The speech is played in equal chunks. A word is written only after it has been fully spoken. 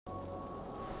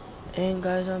And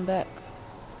guys, I'm back.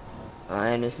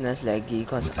 And it's not laggy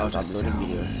because I was uploading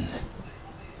videos.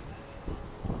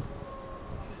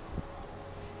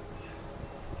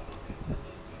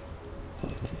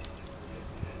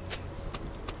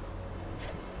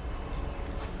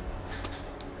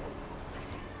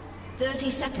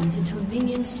 "30 seconds until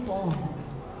minions spawn."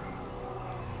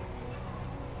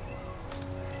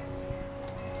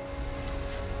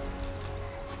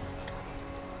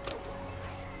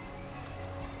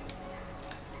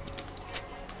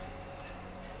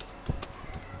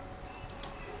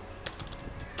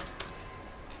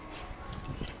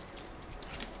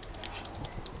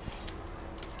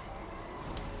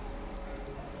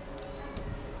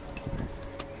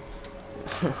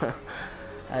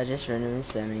 I just randomly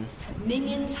spamming.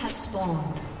 Minions have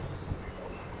spawned.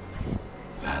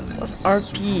 What's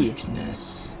RP?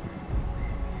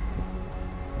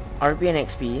 RP and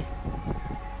XP.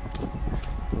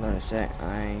 Hold on a sec.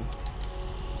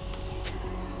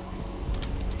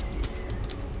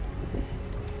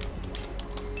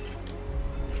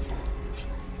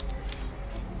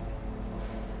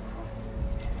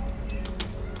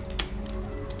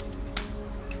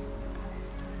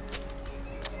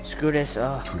 Screw this.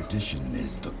 Tradition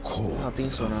is the core of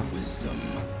wisdom.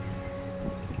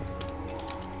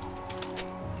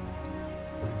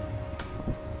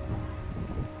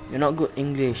 You're not good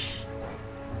English.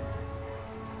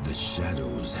 The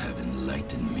shadows have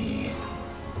enlightened me.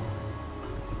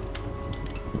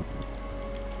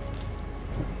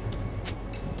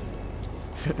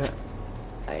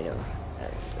 I know.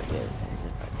 That's a bit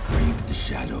offensive. Brave the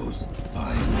shadows,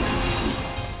 find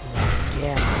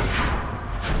Yeah.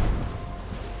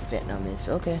 Vietnamese,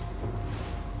 okay.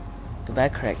 Goodbye,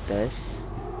 characters.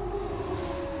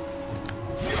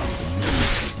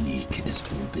 technique is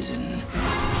forbidden.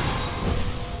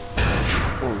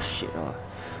 Oh shit, oh.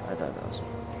 I thought that was me.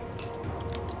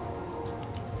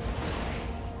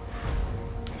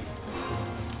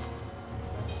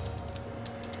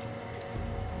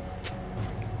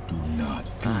 Do not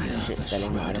fear shit, the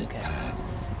spelling, I don't shrouded care. path.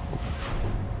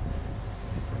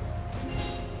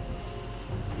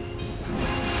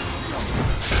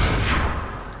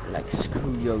 Like,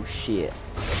 screw your shit.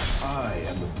 I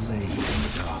am the blade in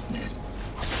the darkness.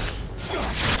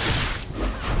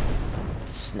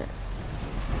 Snap.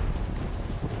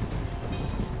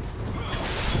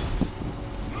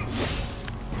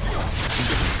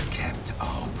 Kept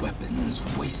our weapons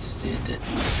wasted.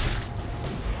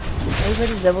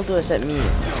 Everybody's level 2 except me.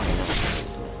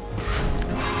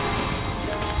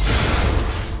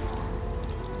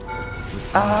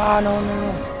 Ah, no.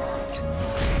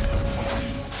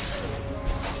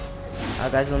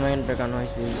 Guys, don't mind background noise,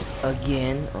 please.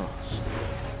 Again. Oh, shit.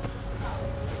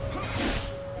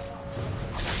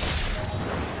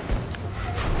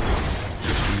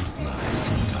 Lies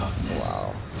in darkness.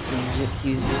 Wow.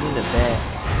 He's using the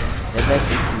best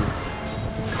EP.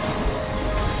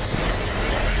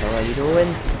 So what are you doing?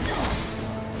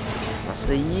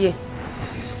 Master Yi.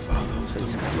 Follow So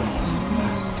it's the kind way,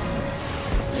 master.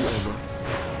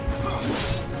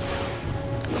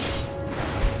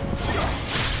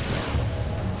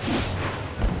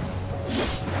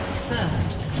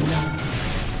 First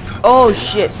love. Oh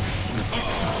shit!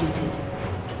 Executed.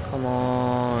 Come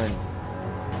on.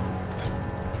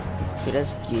 Okay,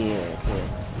 that's gay. Okay.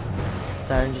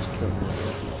 Darren just killed me.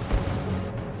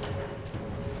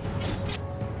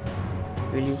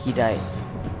 Really? He died.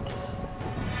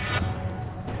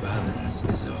 Balance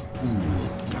is a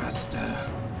fool's master.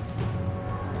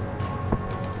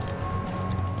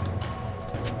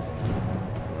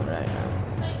 Alright now.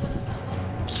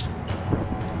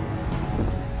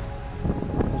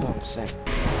 Hold on a sec.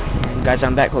 Guys,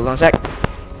 I'm back. Hold on a sec. Alright,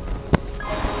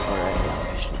 I'm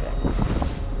actually back.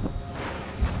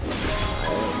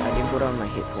 I didn't put on my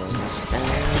headphones. And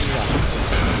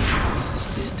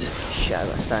shit, I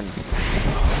got stunned.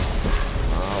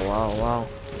 Wow.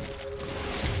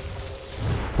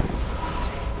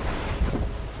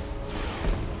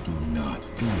 Do not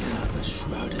fear the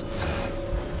shrouded path.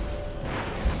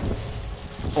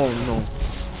 Oh no.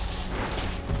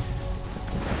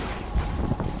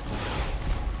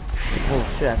 Oh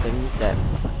shit, I can use that.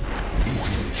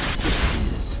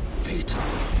 Is fatal.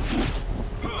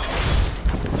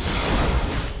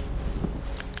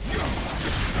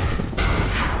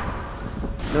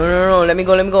 No, let me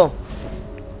go.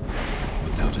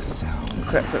 Without a sound.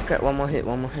 Crap, one more hit.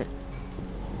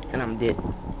 And I'm dead.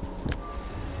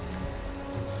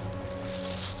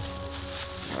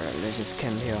 Alright, let's just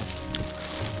camp here.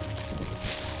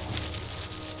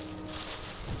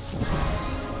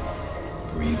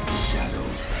 Brave the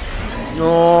shadows.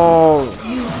 No!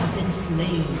 You have been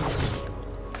slain.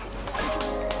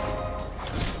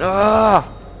 Ah!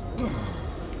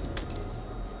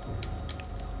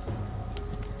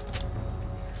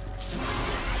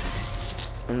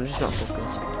 I'm just not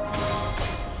focused.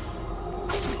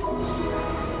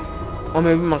 Or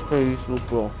maybe my clothes will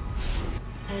blow.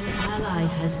 An ally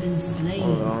has been slain.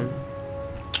 Hold on.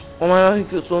 Oh my god, he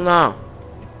feels so now.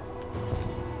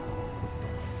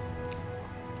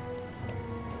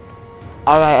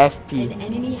 RIFP. An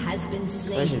enemy has been Where's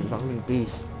slain. your fucking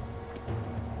beast?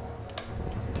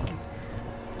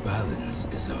 Balance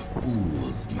is a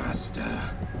fool's master.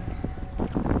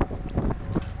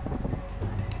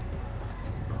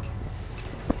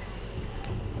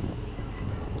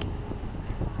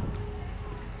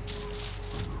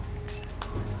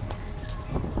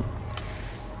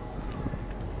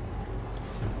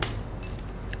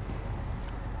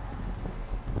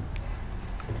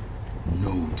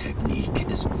 No technique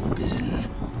is forbidden.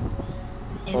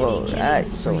 Enemy Oh, killing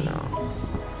that's so spree. now.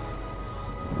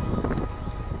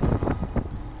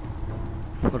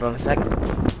 Hold on a sec.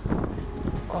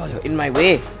 Oh, you're in my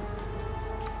way.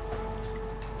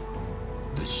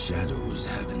 The shadows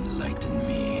have enlightened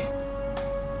me.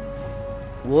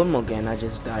 One more again, I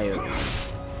just died.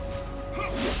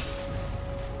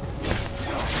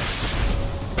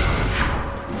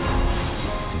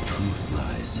 The truth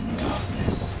lies in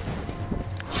darkness.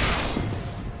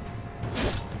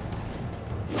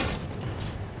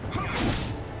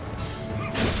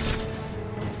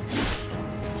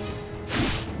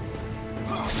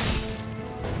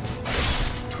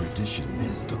 Tradition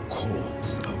is the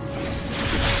corpse of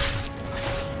reason.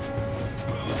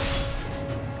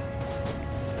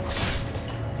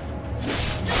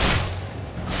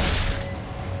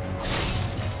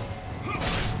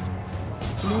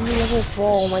 I'm only level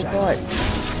 4, oh my god.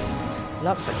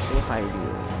 Luck's like so high,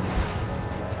 dude.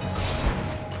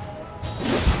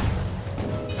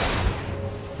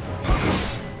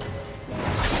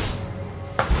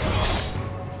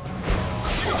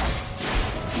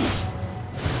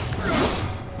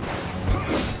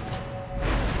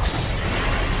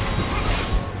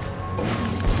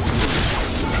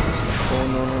 Oh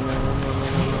no no no no no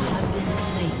no no. Have been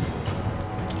slain.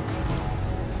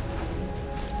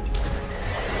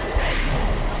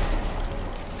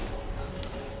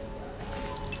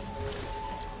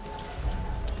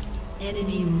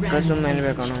 Enemy Got so many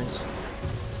rampage. recognize.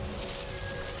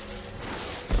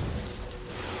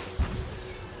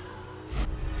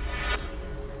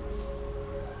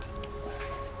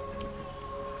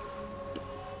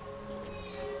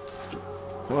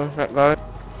 What's that guy?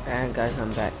 And guys,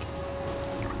 I'm back.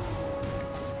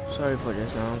 Sorry for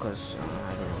just now, cause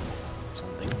I don't know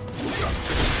something.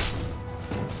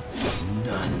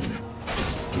 None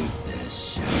escape their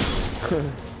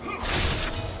shadow.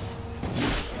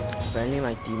 Apparently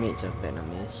my teammates are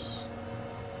venomous.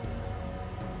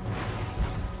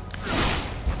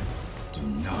 Do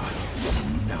not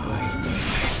deny me.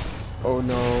 Oh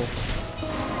no.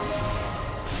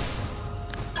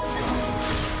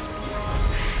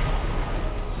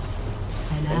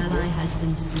 An ally has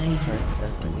been slain. Sorry,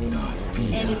 that's my name. Not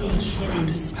be Enemy a killing shrouded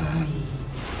path. spree.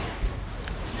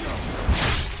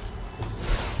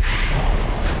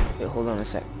 Wait, hold on a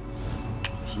sec.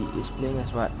 She is playing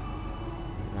as what?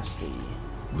 Must be.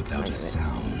 Without a Wait.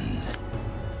 sound.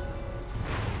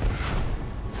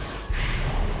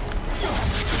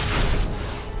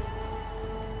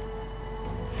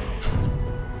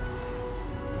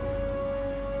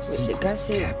 Wait, the guy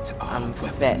say I'm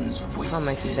fat. How am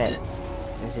I fat?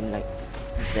 As in like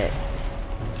Z.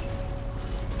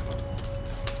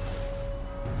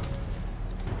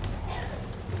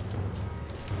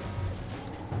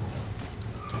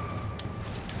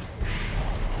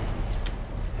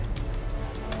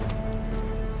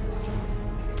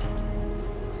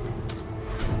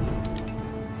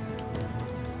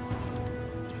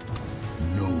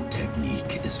 No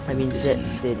technique is I mean Z forbidden.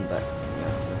 thin, but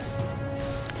yeah.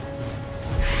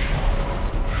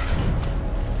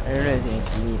 I don't know if they can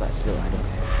see me, but still, I don't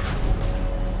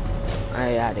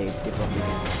care. Yeah, they probably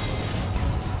do.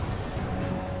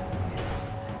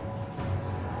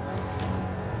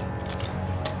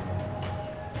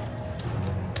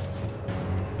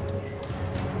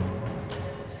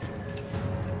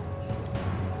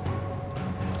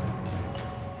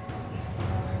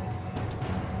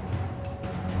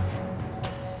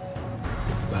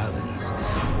 Balance is a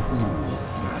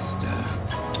fool's master.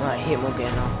 Oh, I hate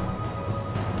Morgan now.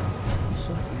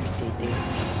 So irritating.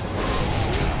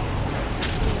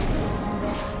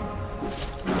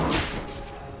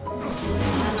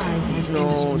 Ally has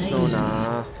No, been no, slain.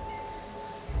 nah.